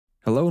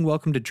Hello and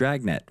welcome to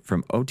Dragnet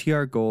from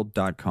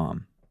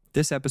OTRGold.com.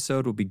 This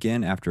episode will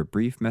begin after a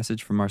brief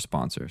message from our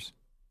sponsors.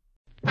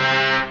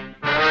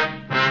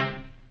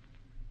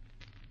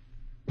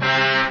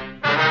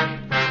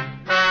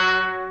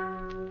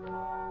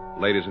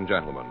 Ladies and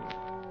gentlemen,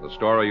 the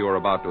story you are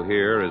about to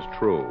hear is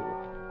true.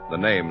 The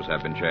names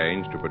have been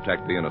changed to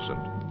protect the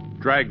innocent.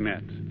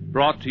 Dragnet,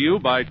 brought to you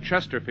by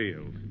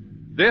Chesterfield.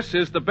 This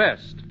is the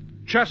best,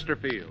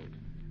 Chesterfield,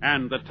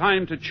 and the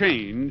time to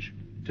change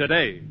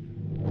today.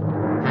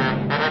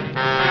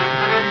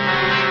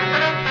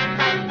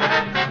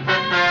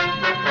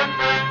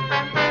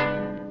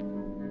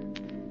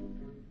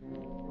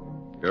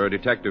 You're a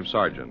detective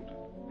sergeant.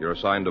 You're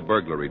assigned to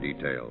burglary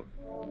detail.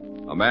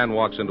 A man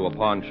walks into a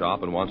pawn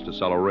shop and wants to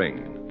sell a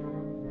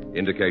ring.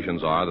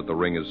 Indications are that the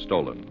ring is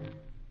stolen.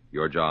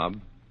 Your job?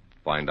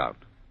 Find out.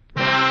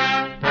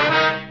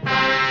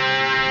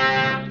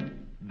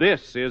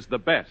 This is the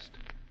best,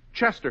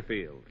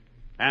 Chesterfield,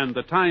 and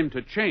the time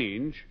to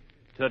change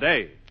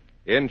today.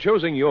 In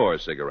choosing your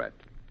cigarette,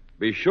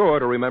 be sure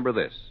to remember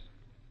this.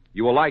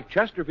 You will like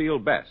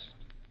Chesterfield best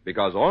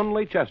because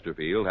only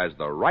Chesterfield has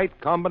the right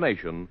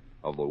combination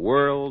of the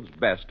world's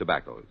best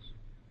tobaccos.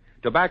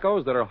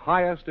 Tobaccos that are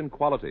highest in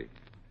quality,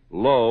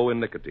 low in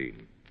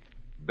nicotine.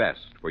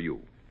 Best for you.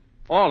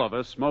 All of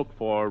us smoke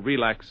for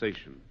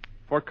relaxation,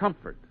 for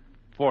comfort,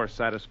 for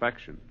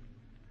satisfaction.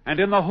 And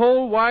in the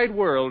whole wide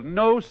world,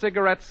 no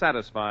cigarette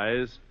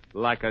satisfies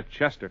like a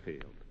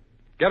Chesterfield.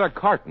 Get a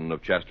carton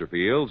of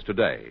Chesterfields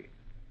today.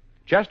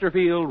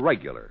 Chesterfield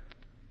Regular,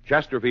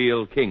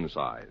 Chesterfield King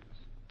Size.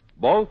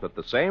 Both at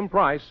the same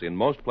price in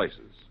most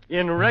places.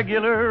 In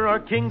regular or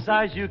king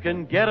size, you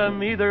can get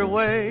 'em either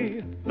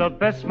way. The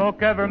best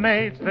smoke ever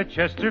made's the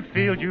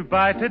Chesterfield you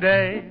buy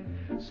today.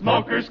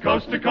 Smokers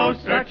coast to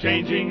coast are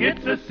changing,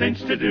 it's a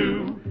cinch to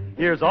do.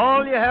 Here's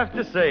all you have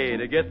to say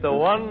to get the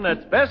one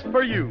that's best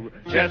for you.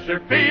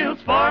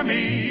 Chesterfield's for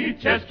me,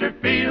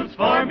 Chesterfield's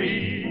for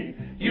me.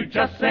 You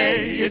just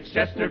say it's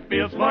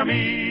Chesterfield's for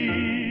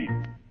me.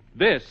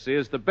 This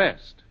is the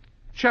best,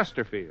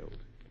 Chesterfield,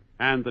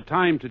 and the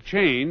time to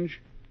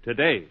change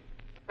today.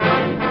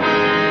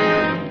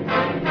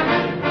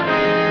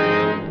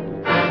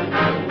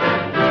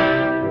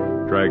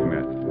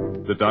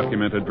 Dragnet, the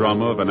documented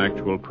drama of an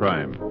actual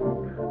crime.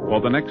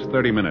 For the next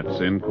 30 minutes,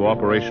 in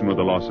cooperation with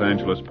the Los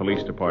Angeles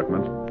Police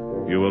Department,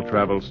 you will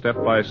travel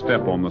step by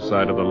step on the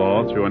side of the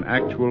law through an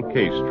actual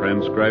case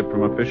transcribed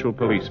from official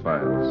police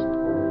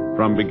files.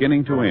 From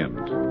beginning to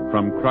end,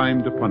 from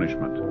crime to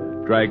punishment,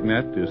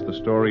 Dragnet is the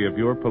story of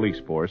your police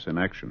force in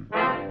action.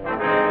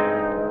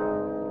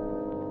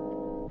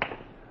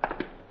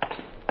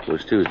 It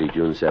was Tuesday,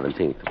 June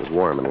 17th. It was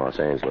warm in Los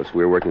Angeles.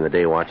 We were working the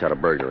day watch out of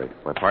burglary.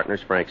 My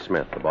partner's Frank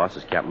Smith. The boss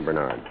is Captain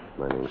Bernard.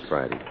 My name's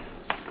Friday.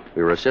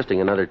 We were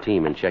assisting another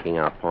team in checking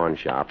out pawn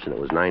shops, and it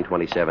was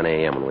 9:27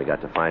 a.m. when we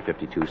got to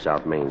 552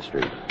 South Main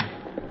Street.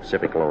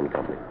 Pacific Loan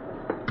Company.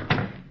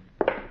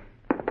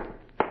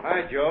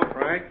 Hi, Joe,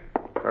 Frank.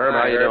 Herb,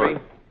 how you doing?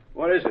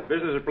 What is it,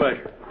 business or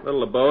pleasure? A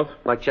little of both.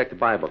 I'd like to check the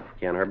Bible.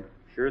 Can, Herb?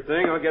 Sure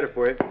thing, I'll get it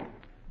for you.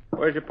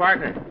 Where's your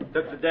partner?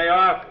 Took the day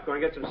off,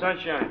 going to get some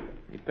sunshine.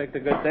 You picked a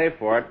good day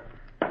for it.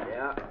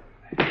 Yeah.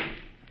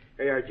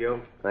 Here you are,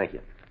 Joe. Thank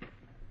you.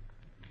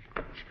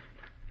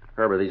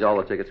 Herb, are these all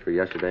the tickets for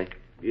yesterday?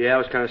 Yeah, it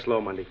was kind of slow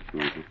Monday.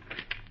 Mm-hmm.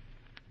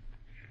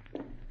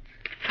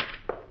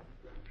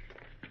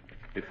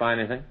 You find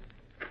anything?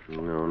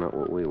 No, not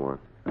what we want.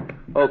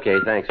 Okay,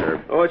 thanks,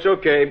 Herb. Oh, it's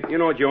okay. You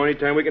know, Joe,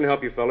 anytime we can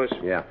help you fellas.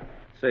 Yeah.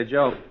 Say,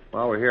 Joe,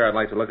 while we're here, I'd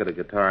like to look at a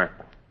guitar.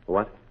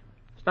 What?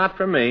 It's not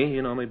for me.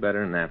 You know me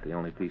better than that. The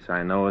only piece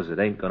I know is it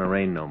ain't gonna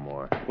rain no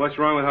more. What's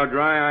wrong with how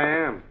dry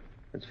I am?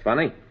 It's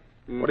funny.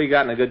 What do you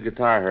got in a good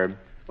guitar, Herb?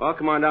 Well,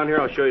 come on down here,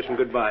 I'll show you some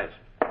good buys.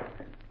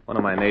 One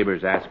of my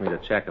neighbors asked me to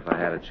check if I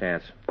had a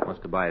chance.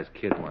 Wants to buy his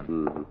kid one.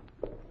 Mm-hmm.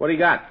 What do you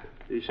got?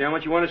 Did you say how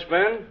much you want to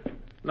spend?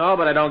 No,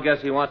 but I don't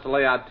guess he wants to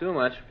lay out too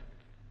much.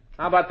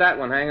 How about that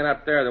one hanging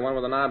up there, the one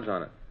with the knobs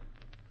on it?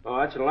 Oh,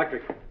 that's an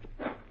electric.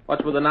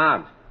 What's with the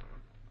knobs?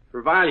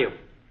 For volume.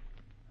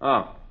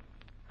 Oh.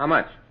 How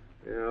much?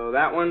 You know,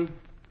 that one,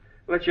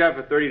 I'll let you have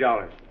for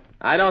 $30.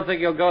 I don't think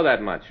he'll go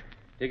that much.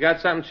 You got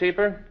something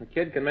cheaper? The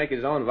kid can make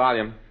his own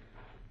volume.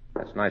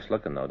 That's nice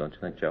looking, though, don't you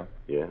think, Joe?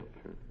 Yeah.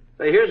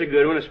 Hey, here's a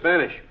good one, a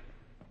Spanish.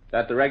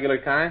 That the regular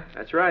kind?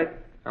 That's right.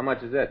 How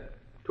much is it?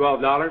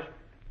 $12.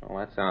 Oh,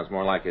 that sounds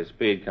more like his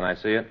speed. Can I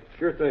see it?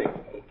 Sure thing.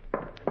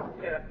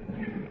 Yeah.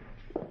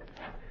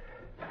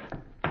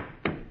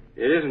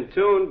 It isn't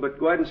tuned, but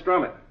go ahead and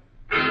strum it.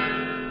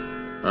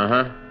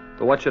 Uh-huh.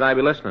 But what should I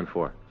be listening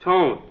for?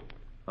 Tone.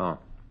 Oh.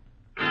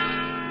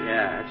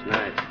 Yeah, that's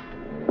nice.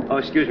 Oh,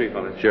 excuse me,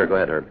 fellas. Sure, go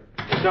ahead, Herb.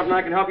 Is something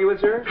I can help you with,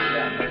 sir?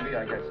 Yeah, maybe,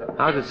 I guess so.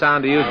 How's it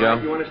sound to you, Joe?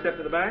 You want to step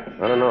to the back?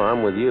 I don't know.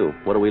 I'm with you.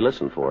 What do we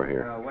listen for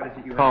here? What is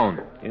it you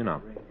Tone, you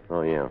know.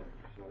 Oh, yeah.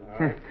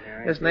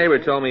 This neighbor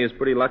told me he's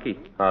pretty lucky.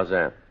 How's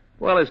that?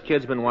 Well, his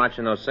kid's been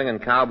watching those singing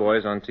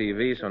cowboys on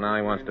TV, so now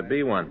he wants to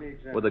be one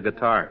with a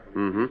guitar.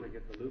 Mm-hmm.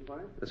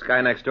 This guy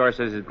next door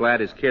says he's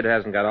glad his kid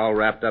hasn't got all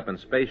wrapped up in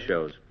space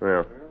shows.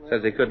 Well,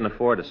 Says he couldn't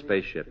afford a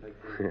spaceship.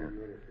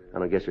 I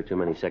don't guess there are too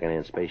many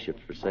second-hand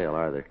spaceships for sale,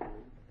 are there?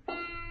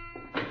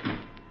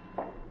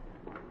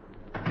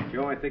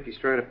 Joe, I think he's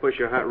trying to push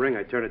your hot ring.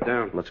 I turn it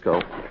down. Let's go.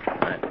 All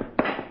right.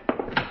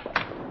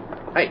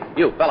 Hey,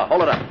 you, fella,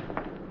 hold it up.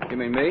 You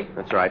mean me?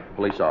 That's right,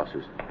 police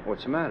officers.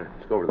 What's the matter?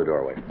 Let's go over to the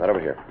doorway. Right over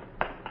here.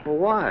 Well,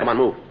 why? Come on,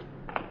 move.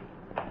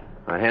 All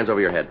right, hands over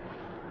your head.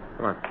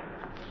 Come on.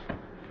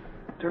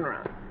 Turn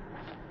around.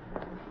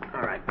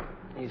 All right.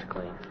 He's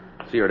clean.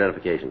 See your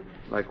identification.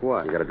 Like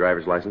what? You got a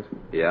driver's license?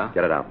 Yeah?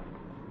 Get it out.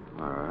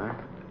 All right.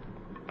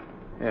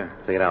 Here.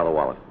 Take it out of the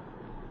wallet.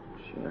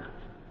 Sure.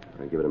 All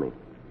right, give it to me.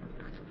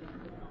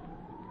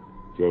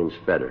 James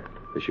Feder.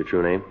 This your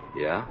true name?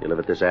 Yeah? You live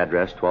at this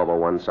address,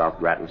 1201 South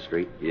Grattan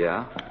Street?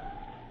 Yeah?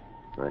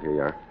 Right, here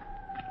you are.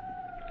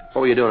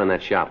 What were you doing in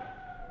that shop?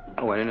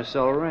 I went in to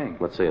sell a ring.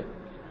 Let's see it.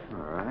 All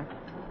right.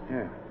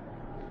 Here.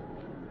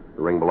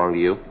 The ring belong to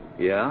you?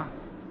 Yeah?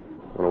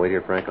 Want to wait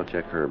here, Frank? I'll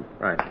check Herb.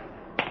 Right.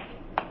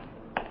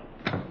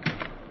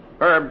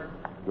 Herb,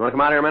 you want to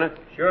come out here a minute?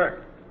 Sure.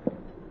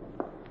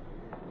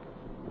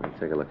 Let's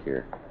take a look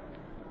here.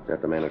 Is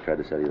that the man who tried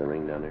to sell you the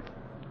ring down there?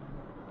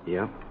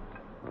 Yeah?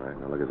 All right,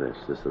 now look at this.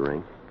 Is this the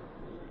ring?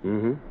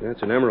 Mm-hmm. Yeah,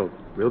 it's an emerald.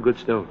 Real good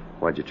stone.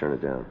 Why'd you turn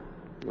it down?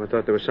 I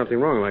thought there was something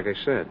wrong, like I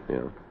said.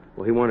 Yeah.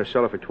 Well, he wanted to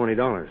sell it for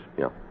 $20.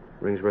 Yeah.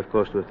 Ring's worth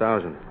close to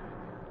 $1,000.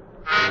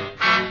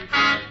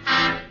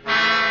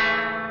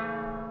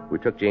 We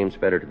took James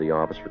Feder to the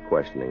office for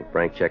questioning.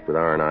 Frank checked with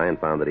R&I and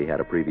found that he had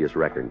a previous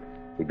record.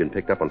 He'd been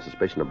picked up on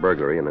suspicion of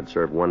burglary and had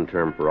served one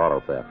term for auto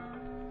theft.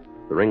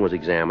 The ring was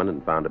examined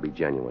and found to be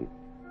genuine.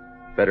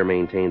 Feder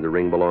maintained the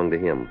ring belonged to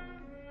him.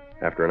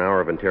 After an hour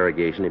of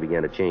interrogation, he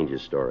began to change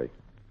his story.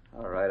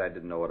 All right, I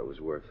didn't know what it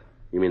was worth.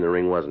 You mean the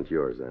ring wasn't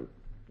yours, then?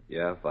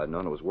 Yeah, if I'd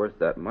known it was worth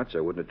that much, I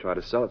wouldn't have tried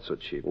to sell it so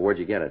cheap. Well, where'd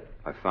you get it?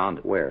 I found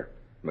it. Where?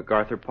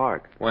 MacArthur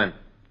Park. When?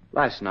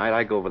 Last night.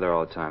 I go over there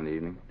all the time in the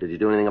evening. Did you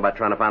do anything about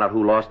trying to find out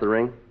who lost the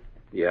ring?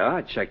 Yeah,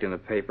 I checked in the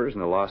papers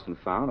and the lost and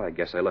found. I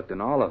guess I looked in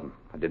all of them.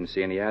 I didn't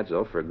see any ads,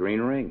 though, for a green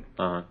ring.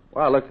 Uh-huh.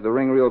 Well, I looked at the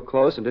ring real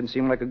close and didn't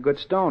seem like a good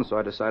stone, so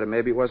I decided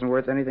maybe it wasn't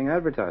worth anything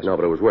advertised. No,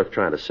 but it was worth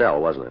trying to sell,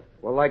 wasn't it?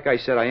 Well, like I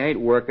said, I ain't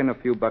working. A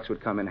few bucks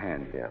would come in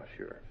handy. Yeah,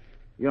 sure.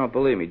 You don't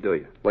believe me, do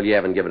you? Well, you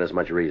haven't given us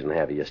much reason,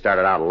 have you? You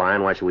started out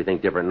lying. Why should we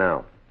think different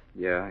now?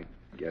 Yeah, I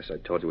guess I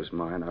told you it was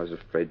mine. I was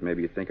afraid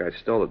maybe you'd think I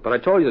stole it. But I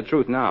told you the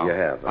truth now. You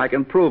have, huh? I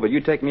can prove it.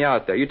 You take me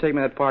out there. You take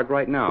me to that park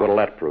right now. What'll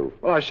that prove?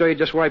 Well, I'll show you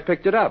just where I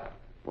picked it up.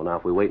 Well, now,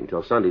 if we wait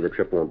until Sunday, the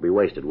trip won't be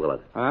wasted, will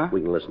it? Huh?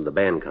 We can listen to the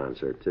band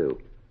concert,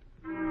 too.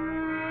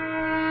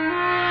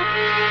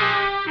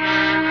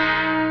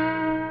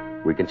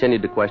 We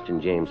continued to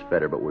question James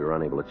Feder, but we were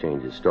unable to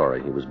change his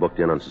story. He was booked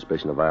in on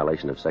suspicion of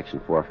violation of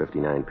Section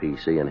 459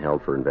 PC and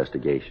held for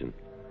investigation.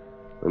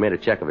 We made a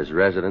check of his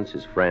residence,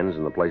 his friends,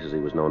 and the places he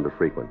was known to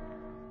frequent.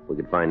 We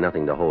could find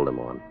nothing to hold him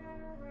on.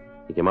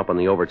 He came up on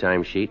the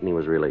overtime sheet, and he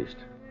was released.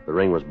 The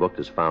ring was booked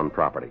as found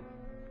property.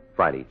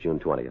 Friday, June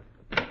 20th.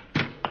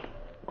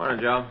 Morning,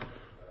 Joe.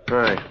 All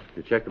right.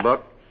 You check the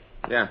book?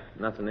 Yeah,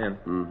 nothing in.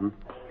 Mm-hmm.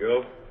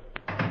 Joe,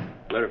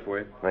 letter for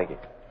you. Thank you.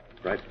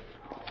 Right.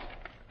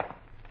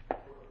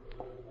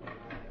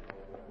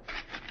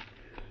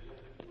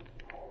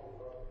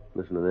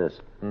 Listen to this.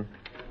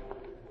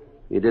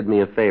 You did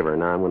me a favor.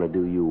 Now I'm going to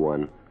do you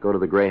one. Go to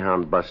the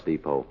Greyhound bus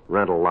depot.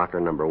 Rental locker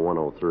number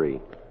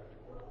 103.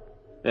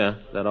 Yeah,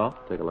 that all?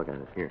 Take a look at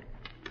it. Here.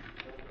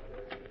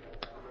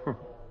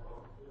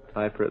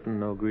 Typewritten,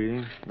 no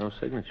greeting, no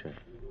signature.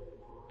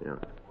 Yeah.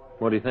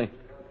 What do you think?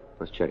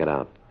 Let's check it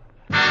out.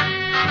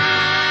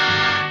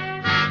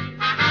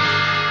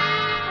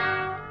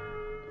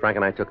 Frank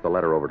and I took the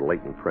letter over to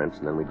Leighton Prince,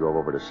 and then we drove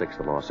over to 6th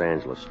and Los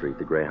Angeles Street,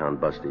 the Greyhound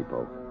bus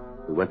depot.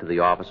 We went to the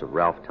office of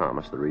Ralph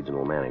Thomas, the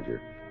regional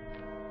manager.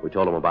 We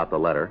told him about the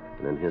letter,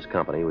 and in his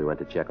company, we went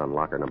to check on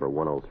locker number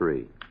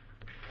 103.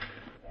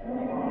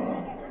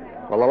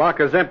 Well, the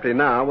locker's empty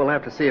now. We'll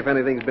have to see if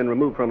anything's been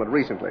removed from it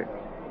recently.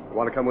 You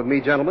want to come with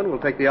me, gentlemen? We'll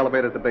take the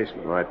elevator to the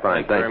basement. All right,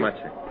 fine. Thank you very much,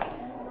 sir.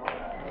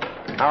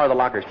 How are the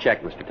lockers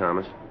checked, Mr.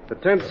 Thomas? The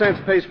 10 cents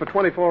pays for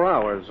 24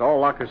 hours. All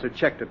lockers are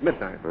checked at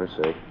midnight. I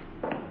see.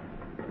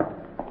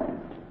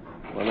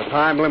 When the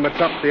time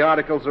limit's up, the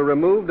articles are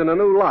removed and a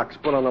new lock's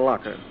put on the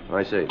locker.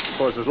 I see. Of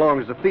course, as long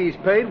as the fee's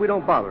paid, we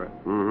don't bother it.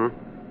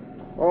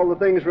 Mm-hmm. All the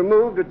things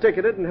removed are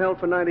ticketed and held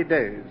for 90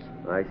 days.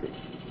 I see.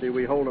 See,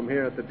 we hold them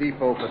here at the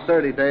depot for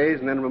 30 days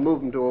and then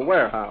remove them to a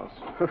warehouse.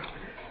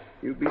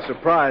 You'd be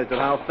surprised at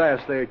how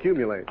fast they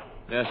accumulate.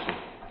 Yes, sir.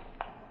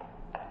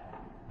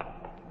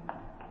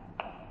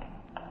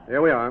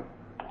 Here we are.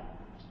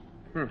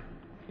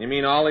 You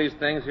mean all these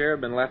things here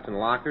have been left in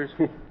lockers?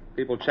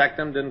 People checked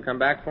them, didn't come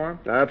back for them?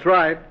 That's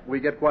right. We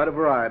get quite a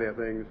variety of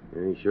things.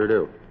 Yeah, you sure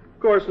do. Of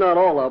course, not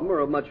all of them are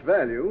of much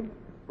value.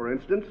 For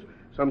instance,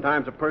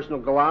 sometimes a person will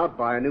go out,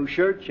 buy a new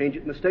shirt, change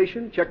it in the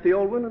station, check the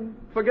old one, and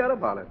forget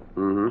about it.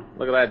 Mm-hmm.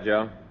 Look at that,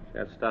 Joe. See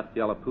that stuffed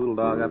yellow poodle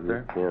dog up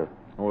there? Yeah.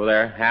 Over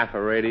there, half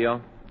a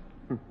radio.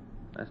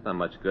 That's not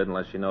much good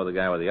unless you know the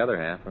guy with the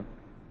other half, huh?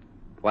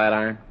 Flat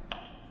iron.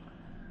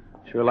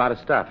 Sure a lot of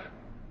stuff.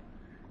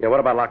 Yeah, what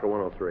about locker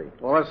 103?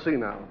 Well, let's see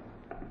now.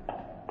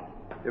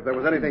 If there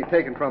was anything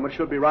taken from it, it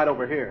should be right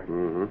over here.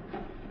 Mm-hmm.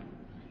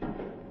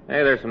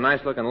 Hey, there's some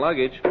nice looking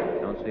luggage.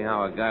 Don't see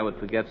how a guy would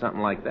forget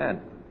something like that.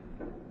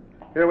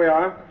 Here we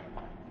are.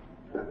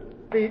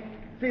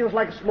 Feels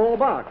like a small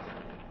box.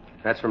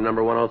 That's from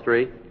number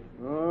 103?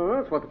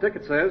 That's what the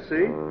ticket says,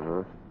 see?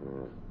 Uh-huh.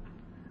 Yeah.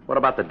 What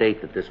about the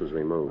date that this was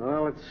removed?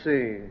 Well, let's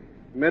see.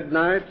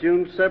 Midnight,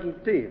 June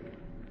 17th.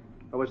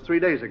 That was 3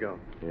 days ago.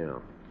 Yeah.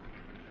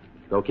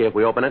 It's okay if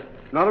we open it?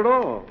 Not at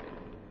all.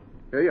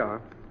 Here you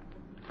are.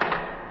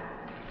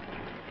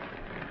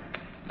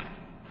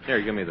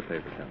 Here, give me the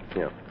paper, John.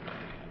 Yeah.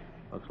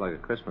 Looks like a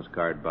Christmas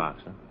card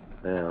box, huh?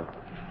 Yeah.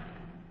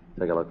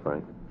 Take a look,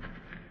 Frank.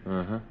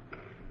 Uh-huh.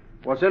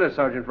 What's in it,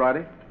 Sergeant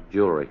Friday?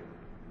 Jewelry.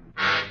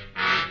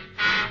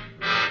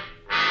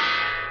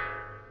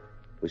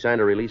 We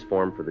signed a release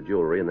form for the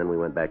jewelry, and then we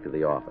went back to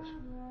the office.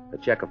 A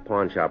check of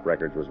pawn shop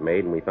records was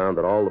made, and we found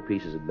that all the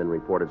pieces had been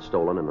reported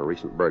stolen in a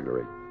recent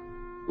burglary.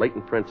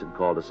 Leighton Prince had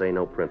called to say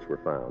no prints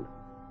were found.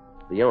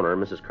 The owner,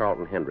 Mrs.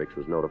 Carlton Hendricks,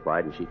 was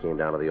notified, and she came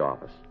down to the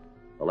office.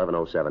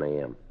 11:07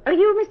 a.m. Are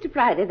you Mr.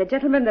 Friday, the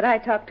gentleman that I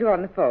talked to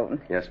on the phone?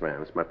 Yes,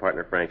 ma'am. It's my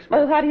partner, Frank Smith.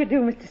 Oh, how do you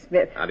do, Mr.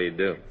 Smith? How do you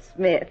do?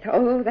 Smith.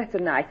 Oh, that's a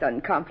nice,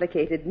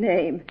 uncomplicated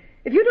name.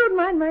 If you don't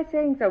mind my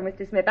saying so,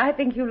 Mr. Smith, I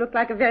think you look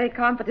like a very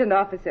competent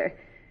officer.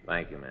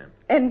 Thank you, ma'am.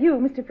 And you,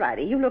 Mr.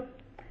 Friday, you look,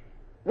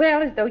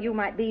 well, as though you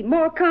might be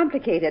more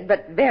complicated,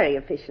 but very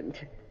efficient.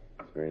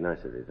 That's very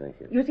nice of you, thank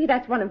you. You see,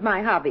 that's one of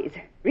my hobbies,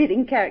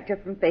 reading character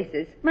from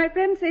faces. My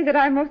friends say that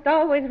I'm most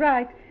always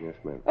right. Yes,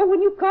 ma'am. Oh,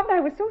 when you called, I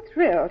was so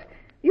thrilled.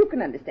 You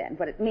can understand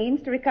what it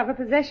means to recover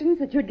possessions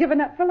that you'd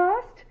given up for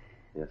lost?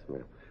 Yes,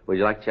 ma'am. Would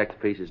you like to check the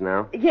pieces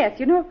now? Yes,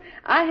 you know,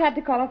 I had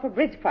to call off a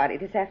bridge party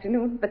this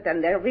afternoon, but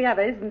then there'll be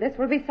others, and this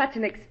will be such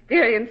an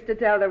experience to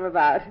tell them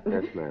about.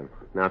 Yes, ma'am.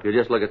 Now, if you'll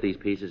just look at these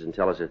pieces and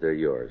tell us if they're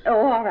yours.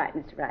 Oh, all right,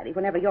 Mr. Friday,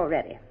 whenever you're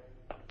ready.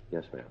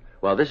 Yes, ma'am.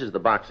 Well, this is the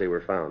box they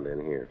were found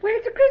in here. Well,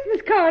 it's a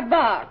Christmas card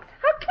box.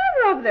 How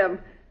clever of them.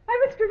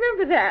 I must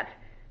remember that.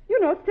 You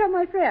know, to tell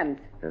my friends.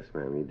 Yes,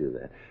 ma'am, you do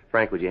that.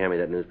 Frank, would you hand me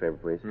that newspaper,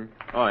 please?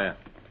 Oh, yeah.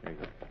 Here you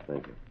go.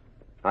 Thank you.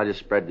 I'll just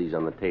spread these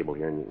on the table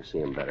here and you can see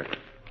them better.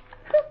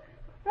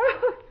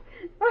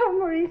 Oh,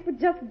 Maurice would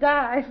just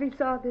die if he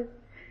saw this.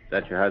 Is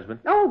that your husband?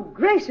 Oh,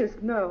 gracious,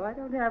 no, I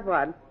don't have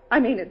one. I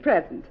mean, at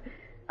present.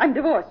 I'm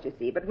divorced, you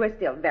see, but we're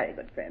still very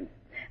good friends.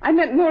 I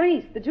meant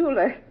Maurice, the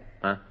jeweler.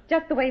 Huh?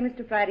 Just the way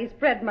Mr. Friday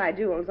spread my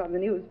jewels on the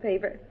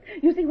newspaper.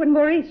 You see, when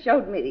Maurice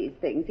showed me these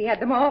things, he had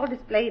them all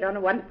displayed on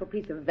a wonderful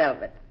piece of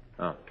velvet.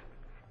 Oh.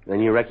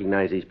 Then you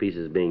recognize these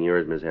pieces as being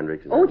yours, Miss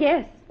Hendricks? Oh,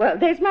 yes. Well,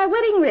 there's my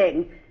wedding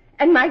ring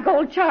and my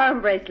gold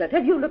charm bracelet.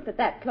 Have you looked at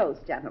that close,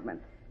 gentlemen?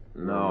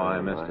 No, I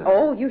missed it.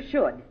 Oh, you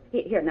should.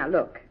 Here, now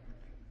look.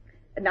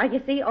 Now,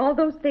 you see, all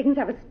those things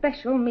have a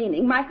special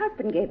meaning. My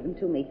husband gave them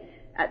to me.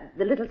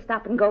 The little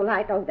stop-and-go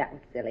light, oh, that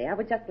was silly. I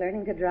was just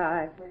learning to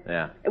drive.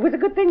 Yeah. It was a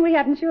good thing we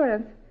had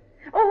insurance.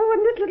 Oh,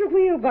 and this little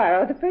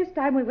wheelbarrow. The first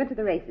time we went to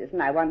the races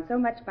and I won so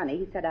much money,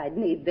 he said I'd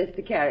need this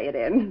to carry it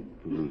in.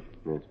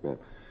 Mm-hmm. Yes, ma'am.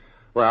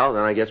 Well,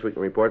 then I guess we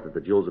can report that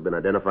the jewels have been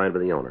identified by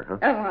the owner, huh?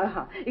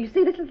 Oh, you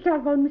see this little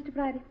telephone, Mr.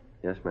 Friday?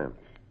 Yes, ma'am.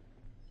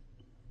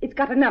 It's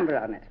got a number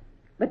on it.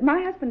 But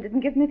my husband didn't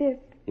give me this.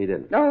 He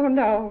didn't? No.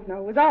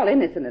 It was all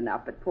innocent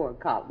enough, but poor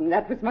Carlton.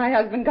 That was my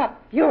husband got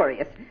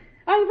furious.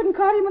 I even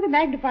caught him with a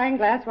magnifying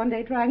glass one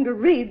day trying to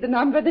read the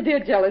number, the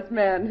dear jealous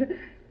man.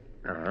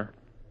 Uh-huh.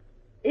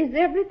 Is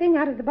everything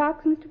out of the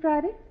box, Mr.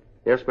 Friday?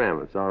 Yes, ma'am.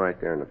 It's all right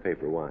there in the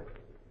paper. Why?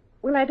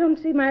 Well, I don't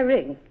see my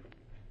ring.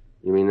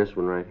 You mean this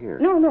one right here?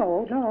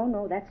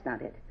 No, that's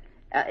not it.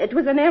 It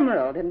was an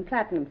emerald in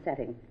platinum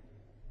setting.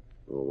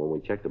 Well, when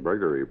we checked the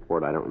burglary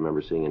report, I don't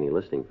remember seeing any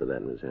listing for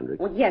that, Miss Hendricks.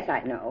 Well, yes,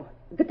 I know.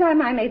 The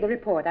time I made the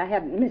report, I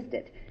hadn't missed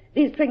it.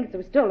 These trinkets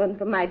were stolen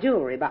from my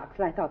jewelry box.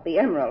 I thought the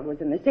emerald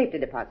was in the safety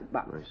deposit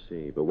box. I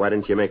see. But why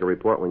didn't you make a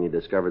report when you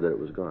discovered that it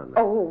was gone?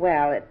 Oh,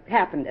 well, it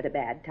happened at a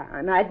bad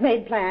time. I'd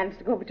made plans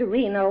to go over to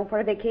Reno for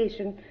a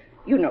vacation.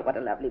 You know what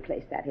a lovely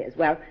place that is.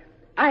 Well,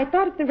 I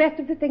thought if the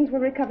rest of the things were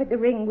recovered, the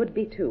ring would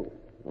be too.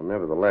 Well,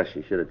 nevertheless,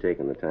 you should have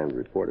taken the time to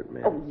report it,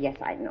 ma'am. Oh, yes,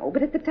 I know.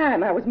 But at the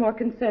time, I was more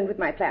concerned with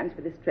my plans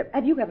for this trip.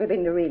 Have you ever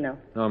been to Reno?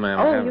 No, ma'am,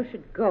 I Oh, haven't. you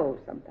should go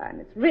sometime.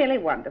 It's really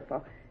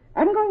wonderful.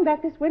 I'm going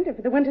back this winter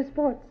for the winter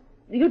sports.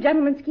 Do you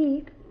gentlemen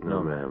ski?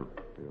 No, ma'am.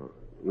 No.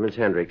 Miss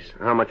Hendricks,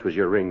 how much was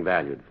your ring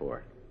valued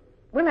for?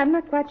 Well, I'm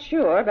not quite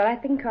sure, but I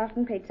think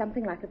Carlton paid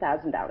something like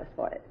 $1,000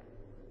 for it.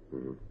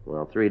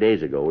 Well, 3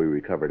 days ago, we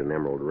recovered an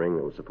emerald ring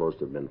that was supposed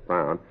to have been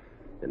found.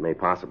 It may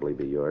possibly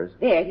be yours.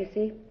 There, you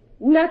see.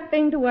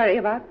 Nothing to worry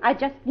about. I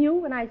just knew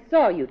when I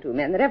saw you two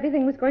men that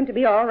everything was going to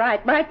be all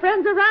right. My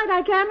friends are right.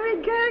 I can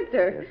read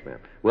character. Yes, ma'am.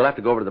 We'll have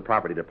to go over to the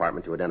property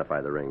department to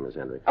identify the ring, Miss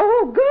Hendricks.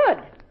 Oh,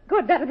 good.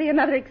 Good. That'll be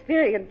another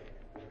experience.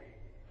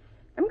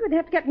 I'm going to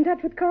have to get in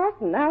touch with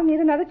Carlton. I'll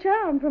need another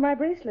charm for my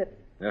bracelet.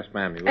 Yes,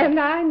 ma'am, you will. And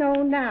I know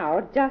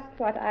now just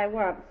what I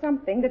want.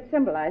 Something that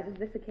symbolizes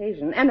this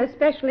occasion. And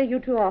especially you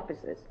two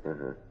officers.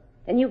 Uh-huh.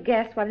 Can you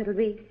guess what it'll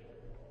be?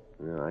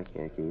 No, I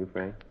can't. Can you,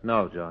 Frank?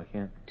 No, Joe, I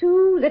can't.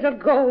 2 little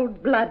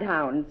gold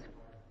bloodhounds.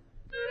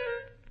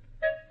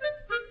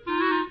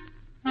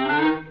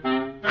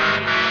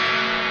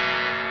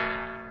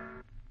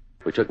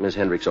 We took Miss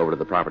Hendricks over to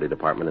the property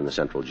department in the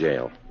central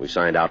jail. We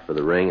signed out for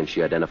the ring, and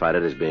she identified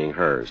it as being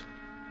hers.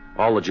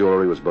 All the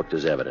jewelry was booked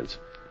as evidence.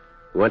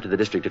 We went to the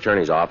district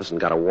attorney's office and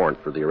got a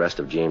warrant for the arrest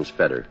of James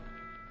Feder.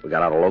 We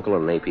got out a local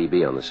and an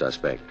APB on the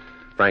suspect.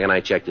 Frank and I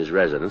checked his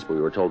residence, but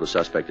we were told the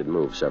suspect had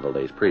moved several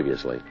days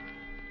previously.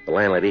 The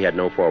landlady had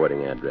no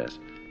forwarding address.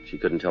 She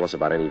couldn't tell us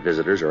about any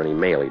visitors or any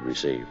mail he'd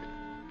received.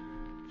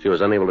 She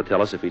was unable to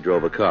tell us if he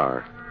drove a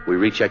car. We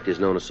rechecked his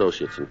known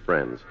associates and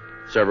friends.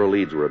 Several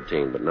leads were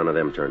obtained, but none of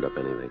them turned up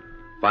anything.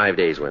 5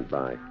 days went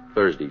by.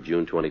 Thursday,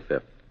 June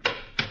 25th.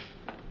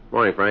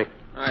 Morning, Frank.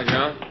 Hi,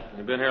 Joe.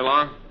 You been here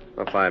long?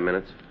 About 5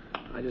 minutes.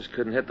 I just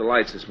couldn't hit the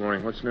lights this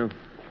morning. What's new?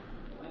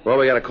 Well,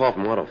 we got a call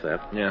from auto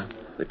theft. Yeah.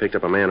 They picked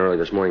up a man early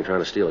this morning trying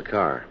to steal a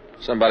car.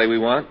 Somebody we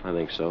want? I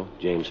think so.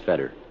 James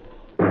Feder.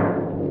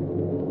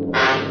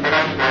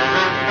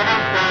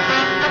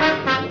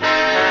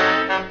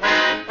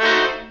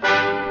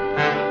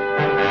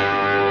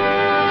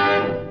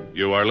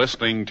 You are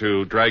listening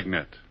to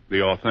Dragnet,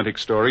 the authentic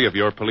story of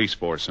your police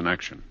force in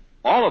action.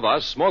 All of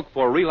us smoke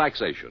for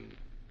relaxation,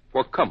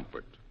 for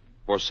comfort,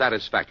 for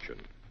satisfaction.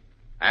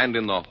 And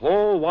in the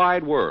whole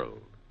wide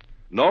world,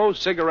 no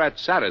cigarette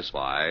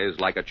satisfies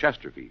like a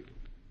Chesterfield.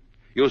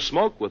 You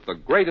smoke with the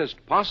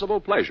greatest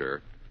possible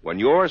pleasure when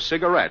your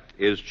cigarette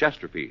is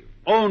Chesterfield.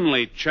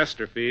 Only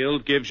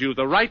Chesterfield gives you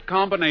the right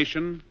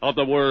combination of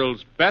the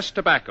world's best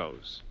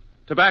tobaccos.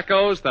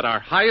 Tobaccos that are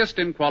highest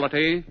in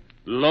quality,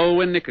 low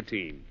in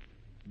nicotine.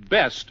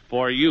 Best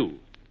for you.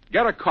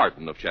 Get a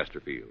carton of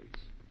Chesterfields.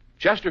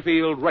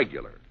 Chesterfield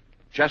Regular,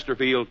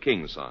 Chesterfield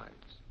King Size.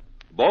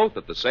 Both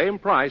at the same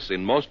price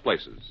in most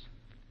places.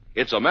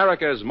 It's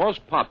America's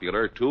most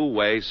popular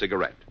two-way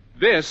cigarette.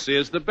 This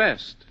is the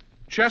best.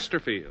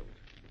 Chesterfield.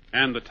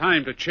 And the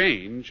time to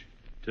change,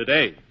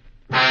 today.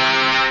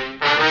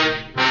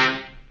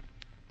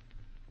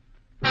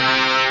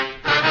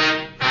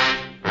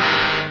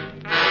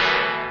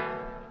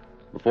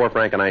 Before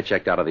Frank and I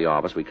checked out of the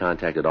office, we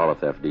contacted auto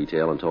theft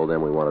detail and told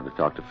them we wanted to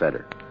talk to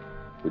Feder.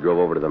 We drove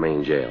over to the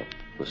main jail.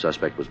 The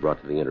suspect was brought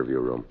to the interview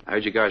room. I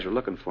heard you guys were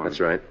looking for me. That's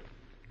right.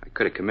 I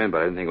could have come in,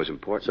 but I didn't think it was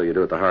important. So you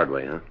do it the hard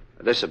way, huh?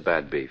 This is a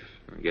bad beef.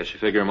 I guess you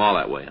figure them all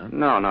that way, huh?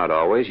 No, not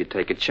always. You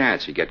take a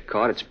chance. You get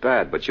caught, it's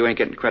bad. But you ain't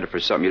getting credit for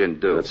something you didn't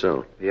do. That's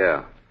so.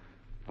 Yeah.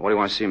 What do you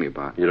want to see me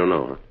about? You don't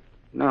know, huh?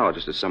 No,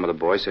 just that some of the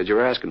boys said you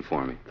were asking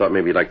for me. Thought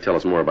maybe you'd like to tell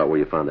us more about where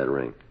you found that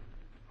ring.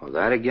 Oh,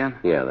 that again?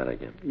 Yeah, that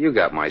again. You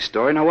got my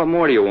story. Now, what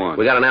more do you want?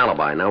 We got an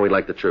alibi. Now we'd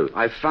like the truth.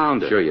 I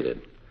found it. Sure you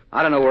did.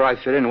 I don't know where I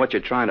fit in and what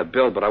you're trying to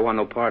build, but I want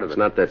no part of it. It's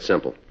not that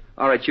simple.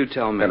 All right, you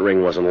tell me. That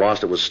ring wasn't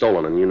lost. It was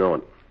stolen, and you know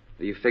it.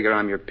 You figure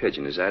I'm your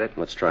pigeon, is that it?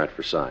 Let's try it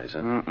for size,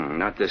 huh?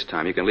 Not this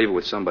time. You can leave it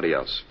with somebody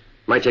else.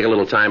 Might take a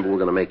little time, but we're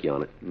going to make you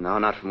on it. No,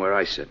 not from where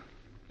I sit.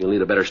 You'll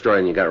need a better story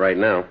than you got right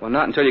now. Well,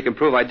 not until you can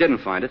prove I didn't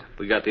find it.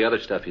 We got the other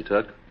stuff you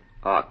took.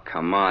 Oh,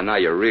 come on. Now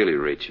you're really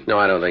reaching. No,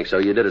 I don't think so.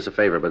 You did us a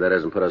favor, but that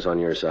doesn't put us on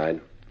your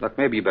side. Look,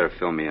 maybe you better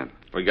fill me in.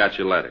 We got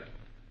your letter.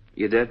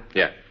 You did?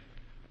 Yeah.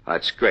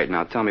 That's great.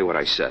 Now tell me what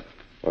I said.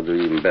 I'll do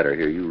even better.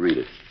 Here, you read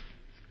it.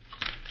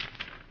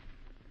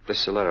 This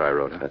is the letter I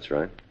wrote, huh? That's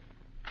right.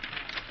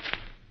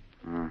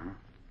 Mm-hmm.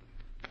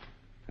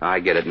 I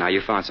get it. Now,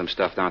 you found some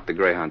stuff down at the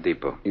Greyhound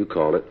Depot. You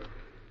called it.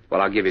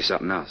 Well, I'll give you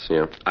something else.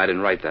 Yeah? I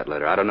didn't write that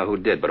letter. I don't know who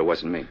did, but it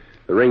wasn't me.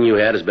 The ring you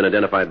had has been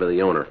identified by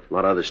the owner. A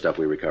lot of other stuff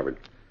we recovered.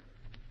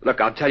 Look,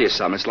 I'll tell you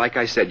something. It's like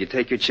I said, you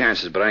take your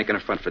chances, but I ain't going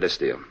to front for this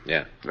deal.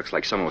 Yeah. Looks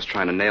like someone was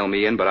trying to nail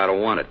me in, but I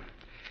don't want it.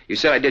 You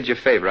said I did you a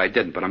favor. I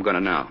didn't, but I'm going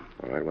to now.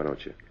 All right, why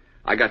don't you?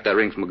 I got that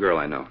ring from a girl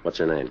I know. What's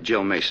her name?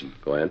 Jill Mason.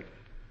 Go ahead.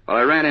 Well,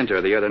 I ran into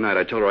her the other night.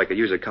 I told her I could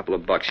use a couple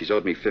of bucks. She's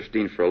owed me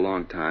 $15 for a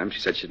long time. She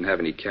said she didn't have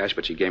any cash,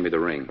 but she gave me the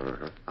ring.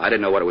 Uh-huh. I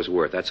didn't know what it was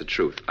worth. That's the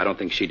truth. I don't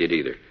think she did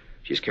either.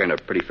 She was carrying a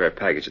pretty fair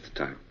package at the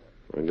time.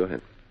 Well, go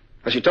ahead.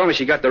 Well, she told me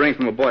she got the ring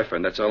from a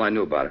boyfriend. That's all I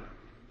knew about it.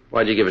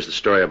 Why'd you give us the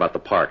story about the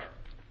park?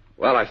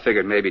 Well, I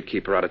figured maybe it'd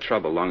keep her out of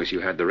trouble. As long as you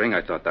had the ring,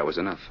 I thought that was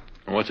enough.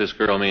 And what's this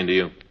girl mean to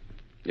you?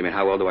 You mean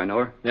how well do I know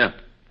her? Yeah.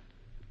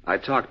 I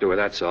talked to her,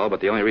 that's all, but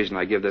the only reason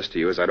I give this to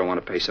you is I don't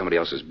want to pay somebody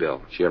else's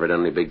bill. She ever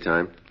done any big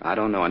time? I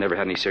don't know. I never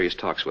had any serious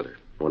talks with her.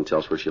 Want to tell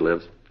us where she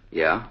lives?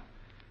 Yeah.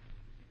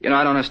 You know,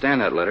 I don't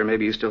understand that letter.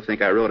 Maybe you still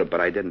think I wrote it, but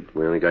I didn't.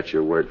 We only got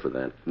your word for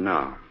that.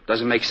 No.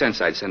 Doesn't make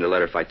sense I'd send a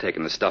letter if I'd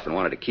taken the stuff and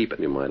wanted to keep it.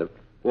 You might have.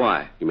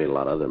 Why? You made a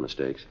lot of other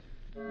mistakes.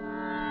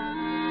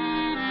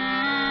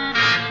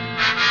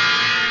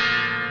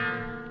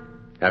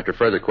 After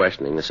further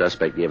questioning, the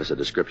suspect gave us a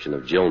description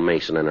of Jill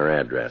Mason and her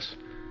address.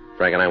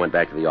 Frank and I went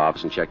back to the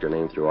office and checked her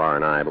name through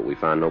R&I, but we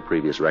found no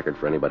previous record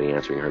for anybody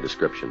answering her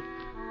description.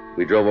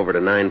 We drove over to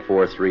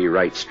 943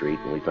 Wright Street,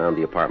 and we found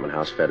the apartment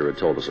house Feder had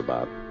told us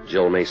about.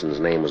 Jill Mason's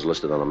name was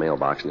listed on a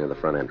mailbox near the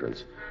front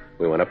entrance.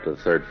 We went up to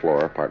the third floor,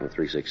 apartment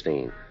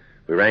 316.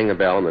 We rang the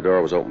bell, and the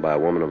door was opened by a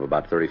woman of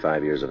about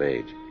 35 years of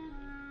age.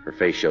 Her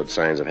face showed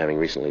signs of having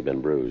recently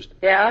been bruised.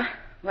 Yeah?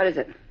 What is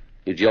it?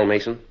 You Jill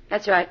Mason?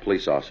 That's right.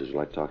 Police officers would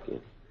like to talk to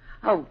you.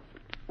 Oh,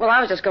 well, I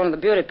was just going to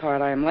the beauty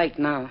parlor. I'm late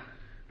now.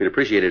 We'd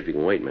appreciate it if you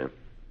can wait, ma'am.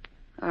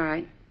 All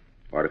right.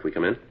 All right, if we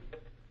come in?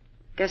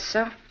 Guess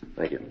so.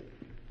 Thank you.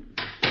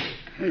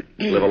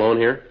 Live alone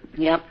here?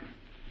 Yep.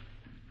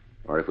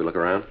 All right if we look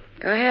around?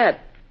 Go ahead.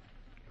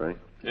 Frank?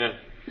 Yeah.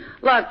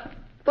 Look,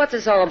 what's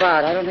this all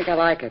about? I don't think I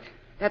like it.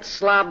 That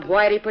slob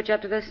Whitey put you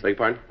up to this? Beg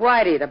pardon?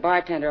 Whitey, the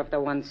bartender up the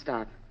One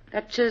Stop.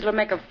 That chiseler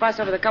make a fuss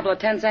over the couple of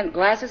 10-cent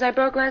glasses I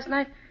broke last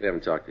night? We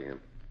haven't talked to him.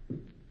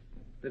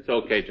 It's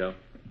okay, Joe.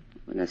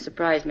 Wouldn't have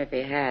surprised me if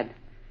he had.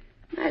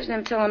 Imagine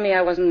him telling me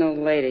I wasn't no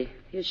lady.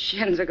 His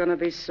shins are going to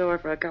be sore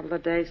for a couple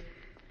of days.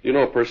 Do you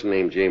know a person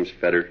named James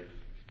Feder?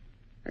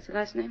 What's the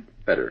last name?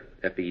 Feder.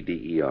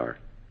 F-E-D-E-R.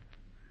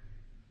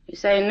 You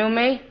say he knew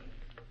me?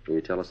 Can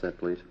you tell us that,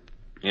 please?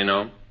 You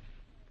know,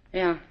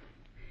 Yeah.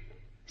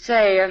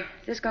 Say, is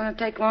this going to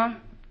take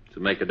long? to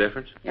make a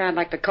difference? Yeah, I'd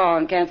like to call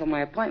and cancel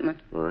my appointment.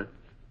 All right.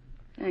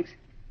 Thanks.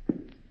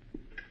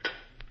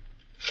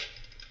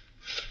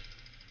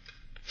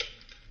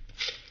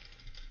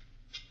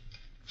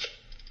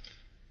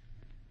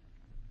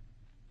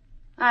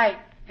 Hi,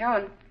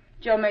 Helen.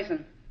 Joe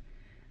Mason.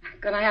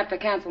 Gonna have to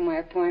cancel my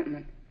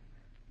appointment.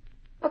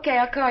 Okay,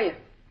 I'll call you.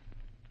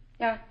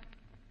 Yeah.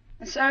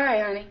 Sorry,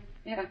 honey.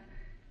 Yeah.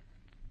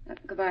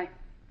 Goodbye.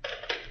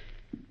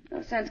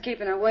 No sense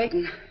keeping her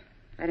waiting.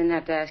 I didn't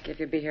have to ask you if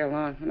you'd be here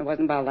long. When it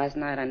wasn't about last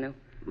night, I knew.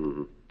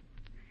 Mm-hmm.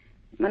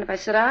 Mind if I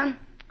sit down?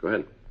 Go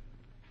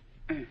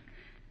ahead.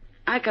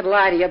 I could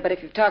lie to you, but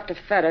if you talked to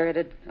Feder,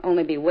 it'd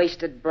only be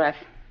wasted breath.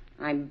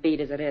 I'm beat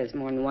as it is,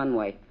 more than one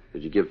way.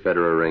 Did you give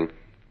Feder a ring?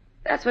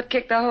 That's what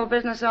kicked the whole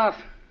business off.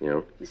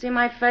 Yeah. You see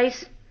my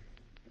face? It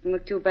doesn't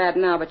look too bad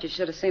now, but you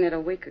should have seen it a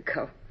week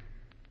ago.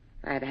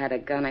 If I had had a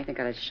gun, I think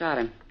I'd have shot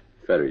him.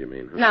 Feder, you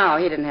mean? Huh? No,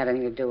 he didn't have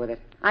anything to do with it.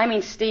 I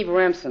mean Steve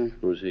Remsen.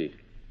 Who's he?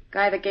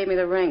 Guy that gave me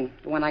the ring,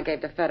 the one I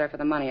gave to Feder for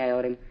the money I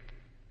owed him.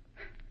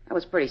 I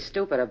was pretty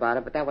stupid about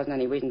it, but that wasn't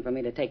any reason for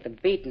me to take the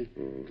beating.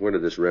 Where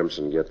did this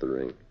Remsen get the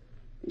ring?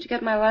 Did you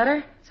get my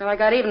letter? So I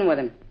got even with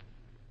him.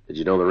 Did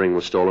you know the ring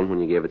was stolen when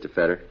you gave it to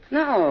Feder?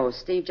 No,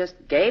 Steve just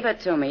gave it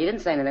to me. He didn't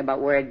say anything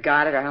about where he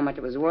got it or how much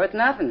it was worth,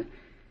 nothing.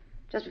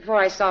 Just before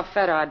I saw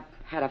Feder, I'd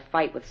had a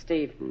fight with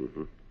Steve.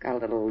 Mm-hmm. Got a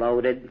little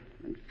loaded.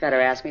 When Feder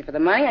asked me for the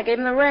money, I gave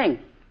him the ring.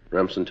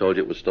 Remsen told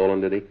you it was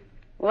stolen, did he?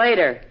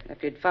 Later,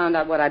 after he'd found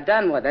out what I'd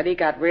done with it, he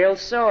got real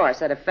sore.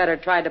 Said if Feder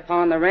tried to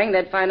pawn the ring,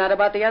 they'd find out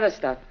about the other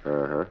stuff.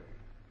 Uh-huh.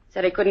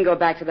 Said he couldn't go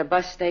back to the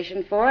bus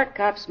station for it.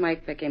 Cops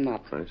might pick him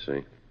up. I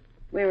see.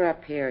 We were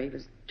up here. He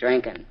was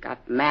drinking.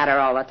 Got madder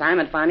all the time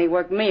and finally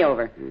worked me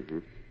over. Mm-hmm.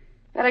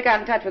 Feder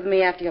got in touch with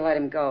me after you let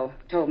him go.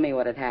 Told me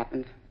what had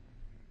happened.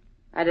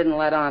 I didn't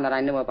let on that I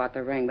knew about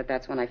the ring, but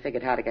that's when I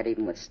figured how to get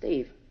even with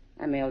Steve.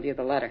 I mailed you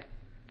the letter.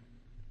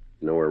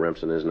 You know where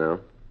Remsen is now?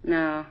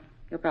 No.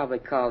 He'll probably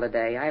call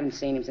today. I haven't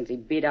seen him since he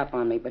beat up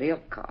on me, but he'll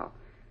call.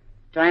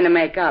 Trying to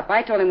make up.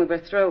 I told him we were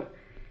through.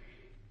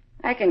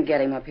 I can get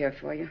him up here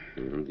for you.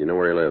 Mm-hmm. Do you know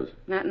where he lives?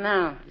 Not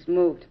now. He's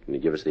moved. Can you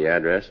give us the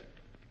address?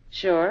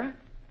 Sure.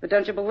 But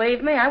don't you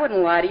believe me? I wouldn't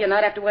lie to you,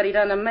 not after what he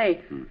done to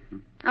me. Mm-hmm.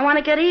 I want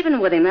to get even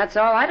with him, that's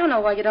all. I don't know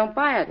why you don't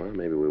buy it. Well,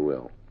 maybe we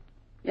will.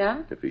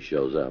 Yeah? If he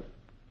shows up.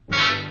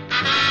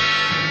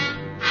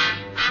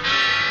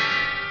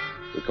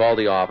 We called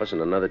the office,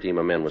 and another team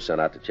of men was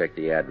sent out to check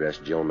the address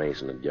Joe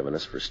Mason had given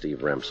us for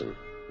Steve Remsen.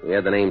 We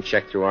had the name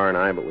checked through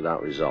R&I, but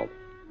without result.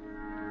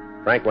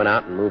 Frank went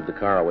out and moved the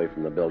car away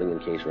from the building in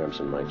case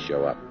Remsen might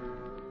show up.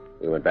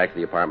 We went back to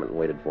the apartment and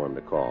waited for him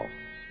to call.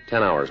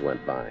 10 hours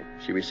went by.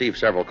 She received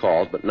several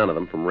calls, but none of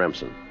them from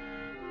Remsen.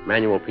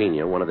 Manuel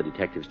Pena, one of the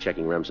detectives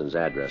checking Remsen's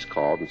address,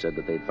 called and said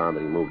that they'd found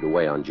that he moved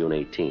away on June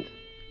 18th.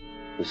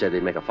 He said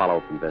they'd make a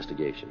follow-up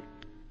investigation.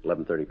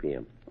 11:30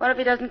 p.m. What if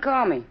he doesn't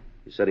call me?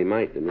 He said he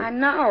might, didn't he? I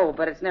know,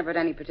 but it's never at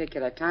any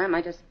particular time.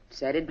 I just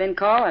said he'd been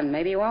calling.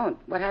 Maybe he won't.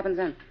 What happens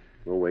then?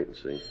 We'll wait and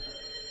see.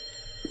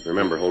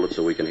 Remember, hold it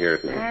so we can hear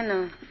it now. I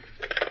know.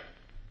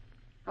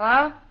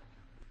 Hello?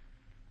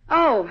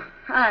 Oh,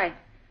 hi.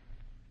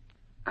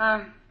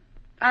 I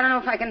don't know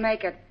if I can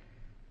make it.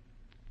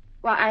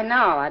 Well, I know.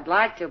 I'd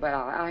like to, but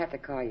I'll have to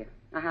call you.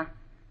 Uh-huh.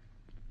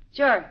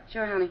 Sure,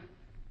 honey.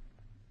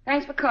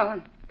 Thanks for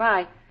calling.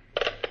 Bye.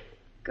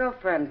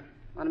 Girlfriend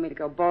wanted me to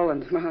go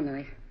bowling tomorrow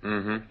night.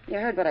 Mm-hmm. You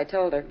heard what I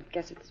told her.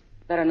 Guess it's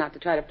better not to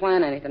try to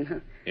plan anything, huh?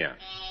 Yeah.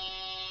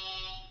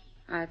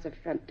 It's a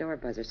front door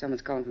buzzer.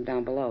 Someone's calling from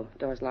down below.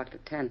 Door's locked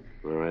at 10.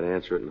 All right,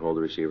 answer it and hold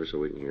the receiver so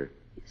we can hear.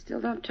 You still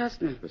don't trust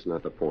me. That's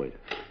not the point.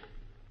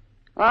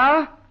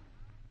 Hello?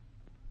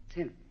 It's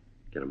him.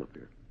 Get him up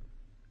here.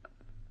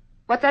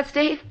 What's that,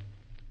 Steve?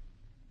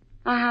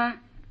 Uh-huh.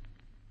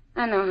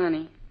 I know,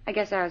 honey. I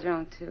guess I was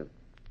wrong, too.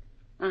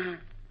 Uh-huh.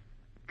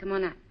 Come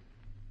on up.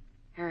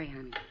 Hurry,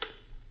 honey.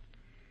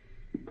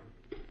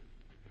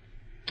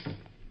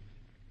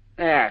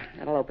 There.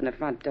 That'll open the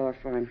front door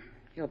for him.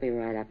 He'll be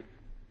right up.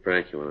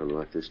 Frank, you want to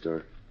unlock this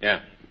door?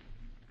 Yeah.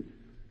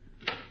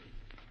 Does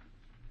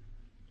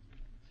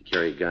he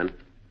carry a gun?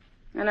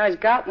 I know he's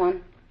got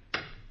one.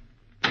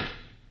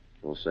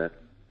 All set?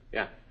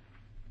 Yeah.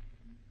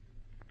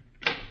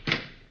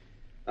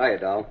 Hiya,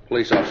 doll.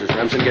 Police officers,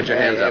 Remsen, get your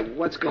hands up.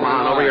 What's going Come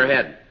on, on? over your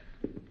head.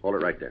 Hold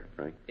it right there,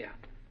 Frank.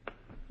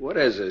 What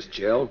is this,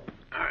 Jill?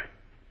 All right.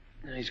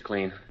 He's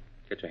clean.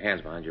 Get your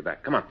hands behind your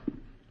back. Come on.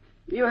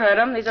 You heard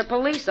him. These are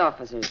police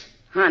officers.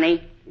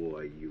 Honey.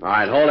 Boy, you... All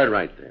right, hold it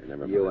right there.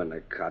 Never mind. You and the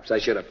cops. I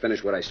should have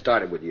finished what I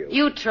started with you.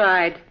 You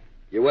tried.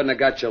 You wouldn't have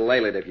got your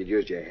laylet if you'd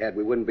used your head.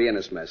 We wouldn't be in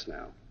this mess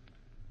now.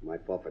 My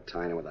fault for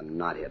tying in with a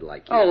knothead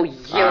like you. Oh, you...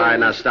 All right,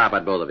 now stop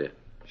it, both of you.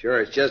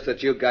 Sure, it's just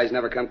that you guys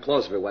never come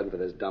close if it wasn't for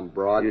this dumb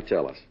broad. You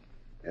tell us.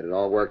 Had it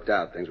all worked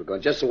out. Things were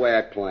going just the way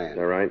I planned.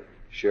 All right?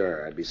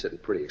 Sure, I'd be sitting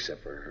pretty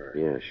except for her.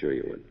 Yeah, sure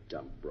you would.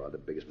 Dumb broad, the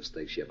biggest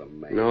mistake she ever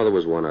made. No, there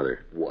was one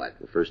other. What?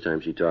 The first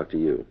time she talked to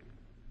you.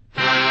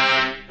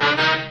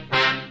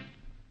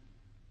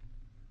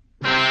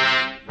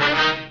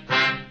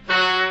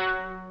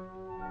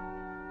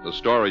 The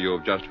story you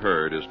have just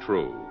heard is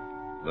true.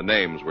 The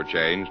names were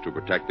changed to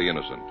protect the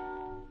innocent.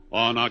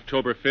 On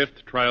October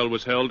 5th, trial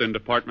was held in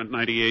Department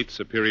 98,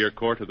 Superior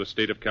Court of the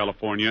State of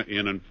California,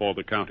 in and for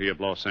the County of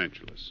Los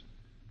Angeles.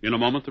 In a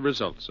moment, the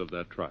results of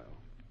that trial.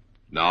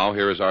 Now,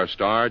 here is our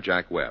star,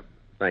 Jack Webb.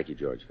 Thank you,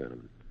 George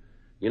Fenneman.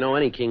 You know,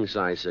 any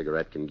king-size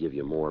cigarette can give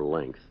you more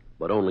length,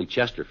 but only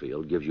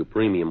Chesterfield gives you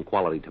premium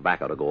quality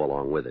tobacco to go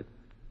along with it.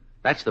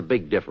 That's the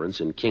big difference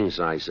in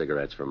king-size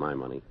cigarettes for my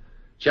money.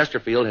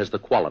 Chesterfield has the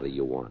quality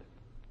you want.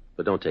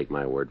 But don't take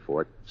my word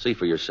for it. See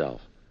for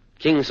yourself.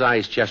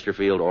 King-size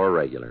Chesterfield or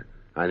regular.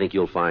 I think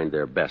you'll find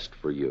they're best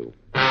for you.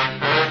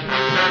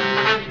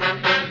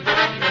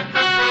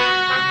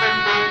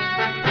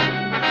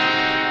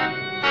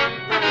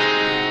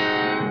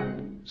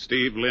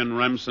 Steve Lynn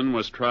Remsen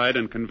was tried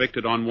and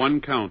convicted on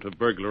one count of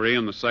burglary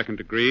in the second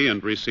degree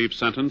and received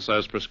sentence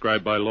as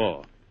prescribed by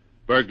law.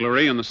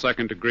 Burglary in the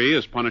second degree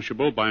is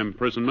punishable by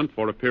imprisonment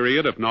for a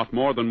period of not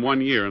more than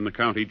 1 year in the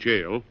county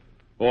jail,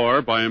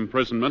 or by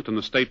imprisonment in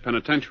the state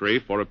penitentiary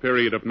for a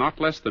period of not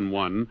less than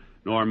 1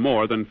 nor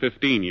more than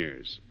 15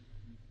 years.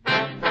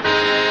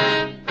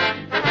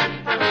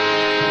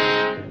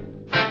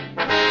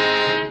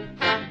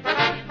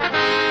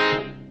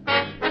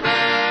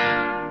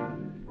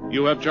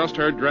 You have just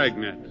heard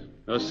Dragnet,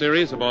 a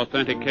series of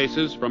authentic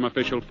cases from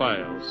official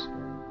files.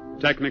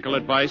 Technical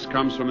advice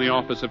comes from the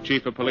Office of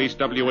Chief of Police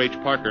W.H.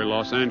 Parker,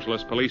 Los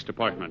Angeles Police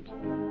Department.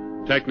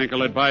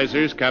 Technical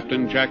advisors,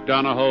 Captain Jack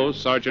Donahoe,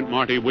 Sergeant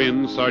Marty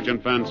Wynn,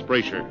 Sergeant Vance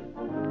Brasher.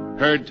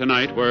 Heard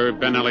tonight were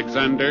Ben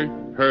Alexander,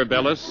 Herb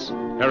Ellis,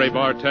 Harry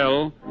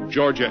Bartell,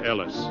 Georgia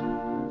Ellis.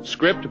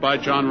 Script by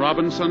John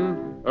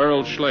Robinson,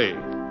 Earl Schley.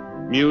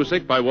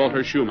 Music by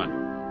Walter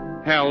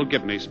Schumann. Hal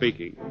Gibney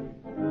speaking.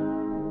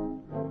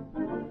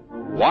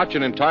 Watch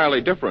an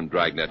entirely different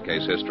Dragnet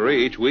case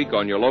history each week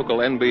on your local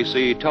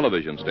NBC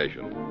television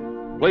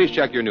station. Please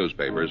check your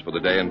newspapers for the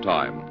day and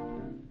time.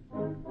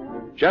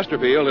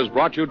 Chesterfield has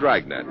brought you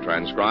Dragnet,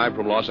 transcribed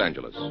from Los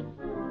Angeles.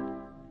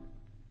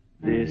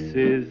 This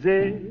is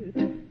it,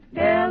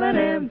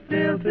 L&M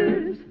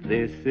filters.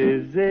 This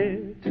is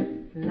it,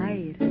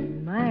 light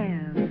and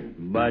mild.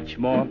 Much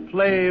more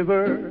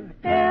flavor,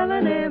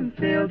 L&M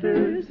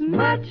filters.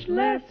 Much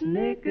less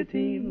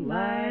nicotine,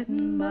 light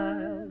and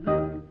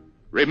mild.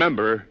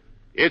 Remember,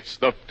 it's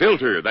the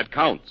filter that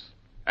counts.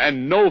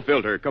 And no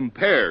filter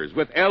compares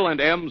with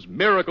L&M's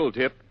Miracle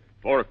Tip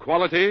for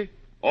quality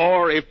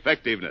or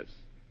effectiveness.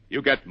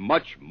 You get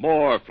much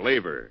more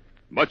flavor,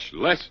 much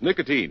less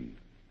nicotine.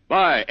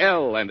 Buy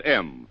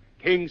L&M,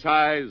 king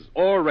size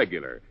or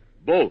regular,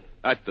 both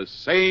at the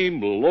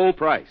same low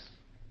price.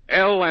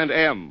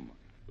 L&M,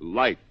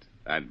 light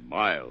and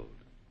mild.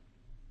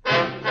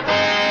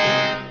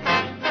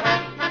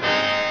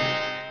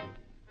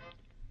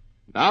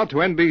 Now to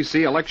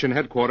NBC election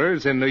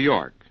headquarters in New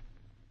York.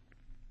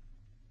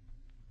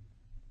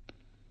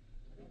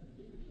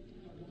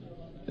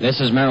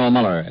 This is Merrill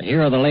Muller.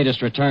 Here are the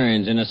latest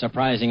returns in a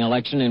surprising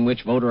election in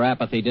which voter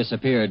apathy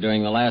disappeared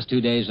during the last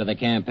 2 days of the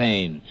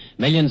campaign.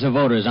 Millions of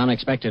voters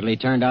unexpectedly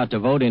turned out to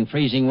vote in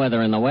freezing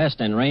weather in the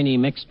west and rainy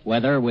mixed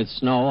weather with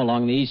snow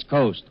along the east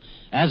coast.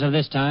 As of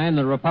this time,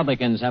 the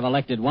Republicans have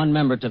elected one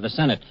member to the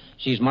Senate.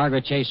 She's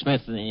Margaret Chase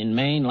Smith in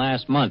Maine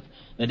last month.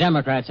 The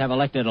Democrats have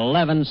elected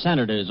 11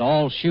 senators,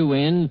 all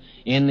shoe-in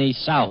the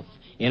South.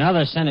 In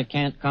other Senate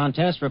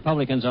contests,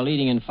 Republicans are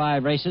leading in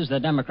 5 races, the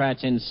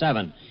Democrats in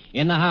 7.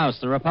 In the House,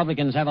 the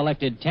Republicans have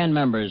elected 10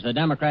 members. The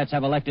Democrats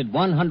have elected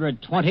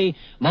 120,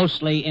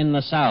 mostly in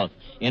the South.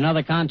 In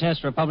other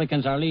contests,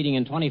 Republicans are leading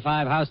in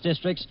 25 House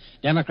districts.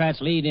 Democrats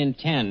lead in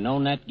 10, no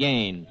net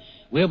gain.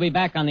 We'll be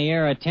back on the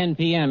air at 10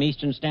 p.m.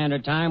 Eastern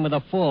Standard Time with a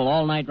full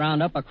all-night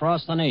roundup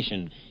across the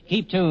nation.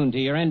 Keep tuned to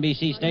your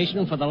NBC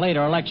station for the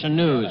later election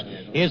news.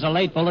 Here's a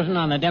late bulletin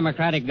on the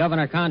Democratic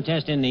governor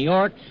contest in New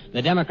York.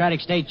 The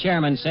Democratic state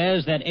chairman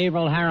says that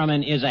Averell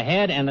Harriman is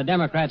ahead, and the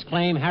Democrats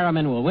claim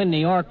Harriman will win New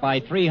York by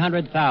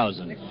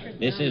 300,000.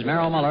 This is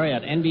Merrill Muller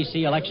at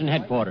NBC Election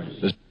Headquarters.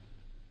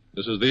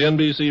 This is the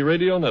NBC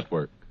Radio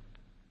Network.